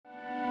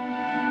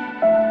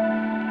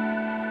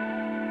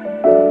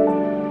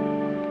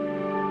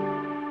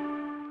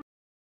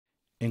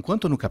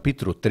Enquanto no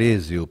capítulo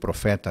 13 o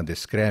profeta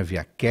descreve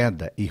a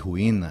queda e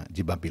ruína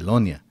de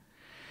Babilônia,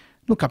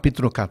 no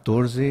capítulo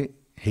 14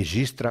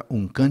 registra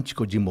um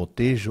cântico de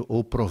motejo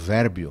ou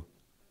provérbio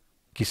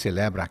que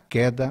celebra a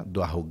queda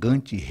do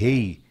arrogante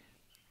rei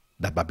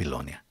da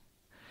Babilônia.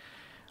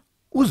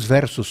 Os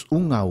versos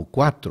 1 ao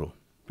 4,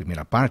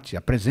 primeira parte,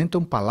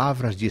 apresentam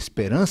palavras de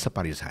esperança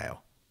para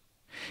Israel.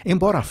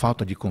 Embora a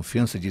falta de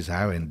confiança de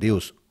Israel em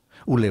Deus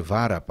o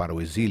levara para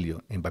o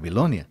exílio em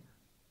Babilônia,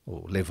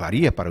 ou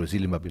levaria para o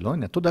exílio em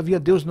Babilônia, todavia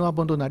Deus não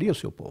abandonaria o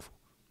seu povo.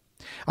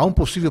 Há um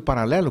possível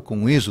paralelo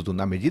com o Êxodo,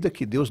 na medida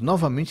que Deus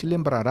novamente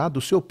lembrará do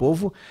seu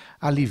povo,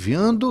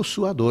 aliviando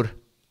sua dor,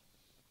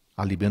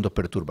 aliviando a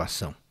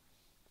perturbação.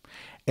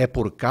 É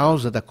por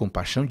causa da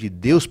compaixão de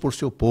Deus por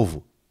seu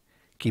povo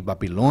que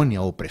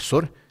Babilônia, o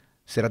opressor,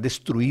 será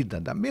destruída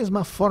da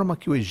mesma forma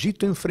que o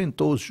Egito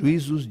enfrentou os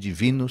juízos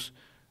divinos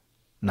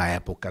na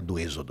época do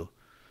Êxodo.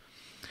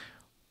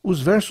 Os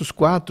versos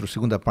 4,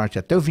 segunda parte,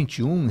 até o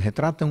 21,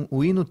 retratam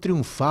o hino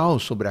triunfal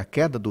sobre a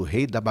queda do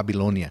rei da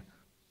Babilônia.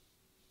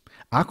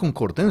 Há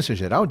concordância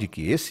geral de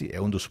que esse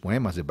é um dos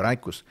poemas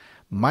hebraicos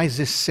mais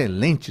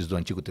excelentes do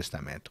Antigo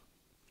Testamento.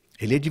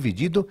 Ele é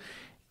dividido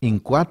em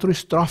 4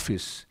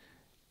 estrofes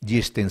de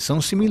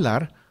extensão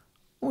similar,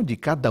 onde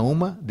cada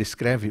uma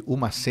descreve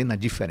uma cena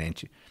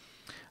diferente.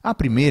 A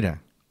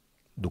primeira,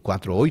 do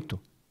 4 a 8,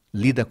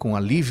 lida com o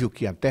alívio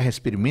que a terra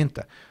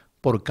experimenta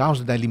por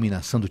causa da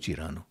eliminação do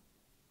tirano.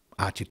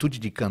 A atitude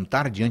de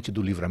cantar diante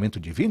do livramento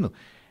divino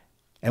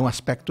é um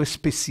aspecto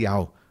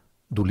especial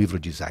do livro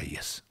de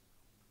Isaías.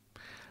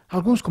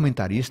 Alguns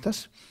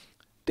comentaristas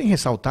têm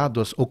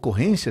ressaltado as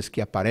ocorrências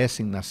que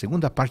aparecem na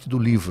segunda parte do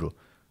livro,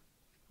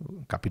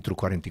 capítulo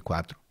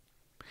 44.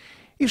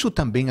 Isso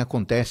também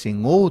acontece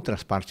em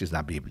outras partes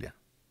da Bíblia.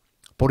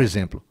 Por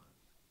exemplo,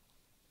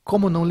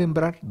 como não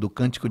lembrar do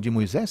cântico de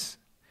Moisés,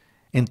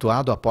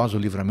 entoado após o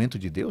livramento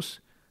de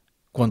Deus,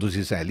 quando os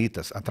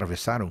israelitas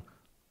atravessaram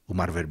o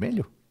Mar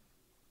Vermelho?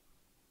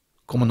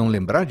 Como não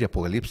lembrar de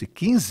Apocalipse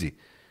 15,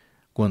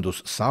 quando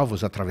os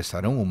salvos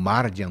atravessarão o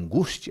mar de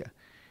angústia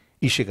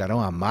e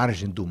chegarão à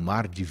margem do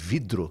mar de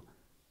vidro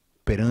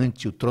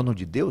perante o trono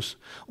de Deus,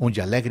 onde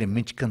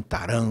alegremente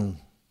cantarão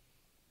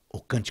o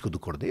cântico do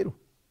Cordeiro?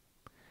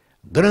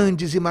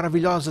 Grandes e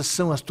maravilhosas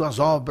são as tuas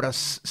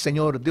obras,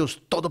 Senhor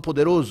Deus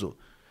Todo-Poderoso.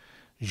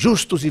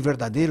 Justos e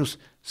verdadeiros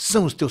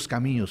são os teus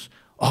caminhos,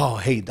 ó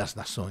Rei das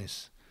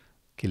Nações.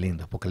 Que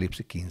lindo,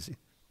 Apocalipse 15.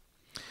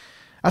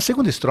 A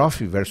segunda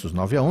estrofe, versos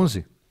 9 a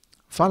 11,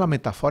 fala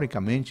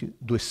metaforicamente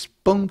do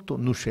espanto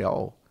no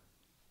Sheol,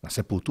 na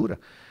sepultura,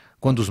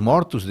 quando os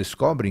mortos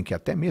descobrem que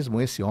até mesmo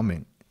esse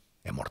homem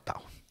é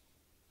mortal.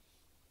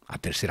 A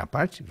terceira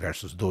parte,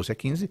 versos 12 a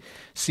 15,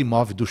 se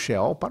move do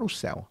Sheol para o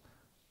céu,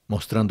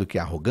 mostrando que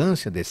a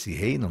arrogância desse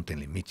rei não tem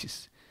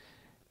limites,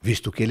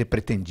 visto que ele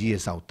pretendia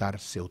exaltar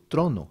seu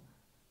trono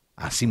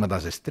acima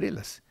das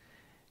estrelas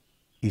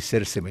e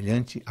ser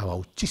semelhante ao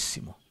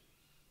Altíssimo.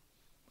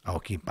 Ao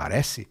que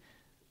parece,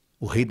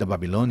 o rei da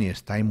Babilônia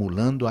está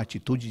emulando a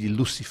atitude de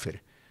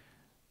Lúcifer,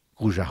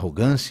 cuja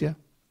arrogância,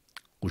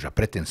 cuja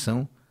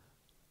pretensão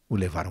o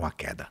levaram à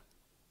queda.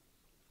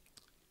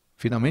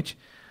 Finalmente,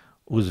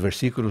 os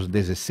versículos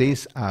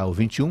 16 ao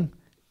 21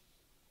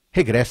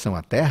 regressam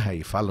à terra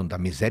e falam da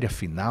miséria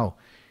final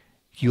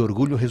que o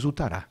orgulho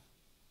resultará.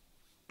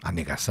 A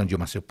negação de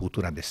uma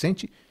sepultura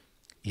decente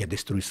e a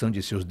destruição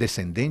de seus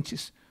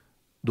descendentes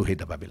do rei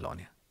da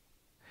Babilônia.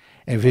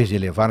 Em vez de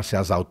elevar-se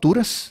às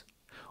alturas,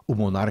 o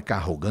monarca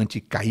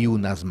arrogante caiu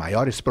nas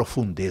maiores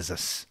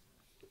profundezas.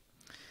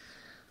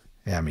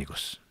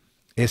 Amigos,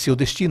 esse é o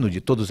destino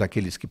de todos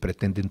aqueles que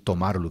pretendem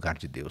tomar o lugar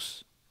de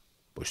Deus.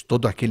 Pois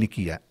todo aquele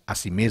que a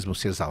si mesmo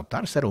se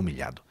exaltar será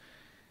humilhado,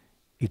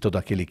 e todo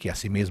aquele que a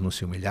si mesmo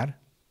se humilhar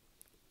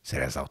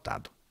será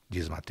exaltado,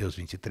 diz Mateus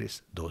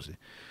 23, 12.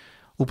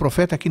 O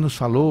profeta aqui nos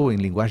falou em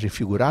linguagem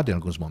figurada em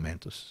alguns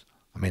momentos.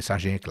 A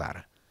mensagem é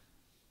clara.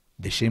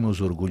 Deixemos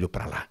o orgulho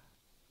para lá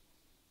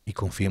e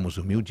confiemos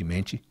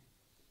humildemente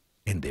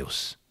em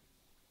Deus.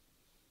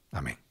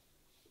 Amém.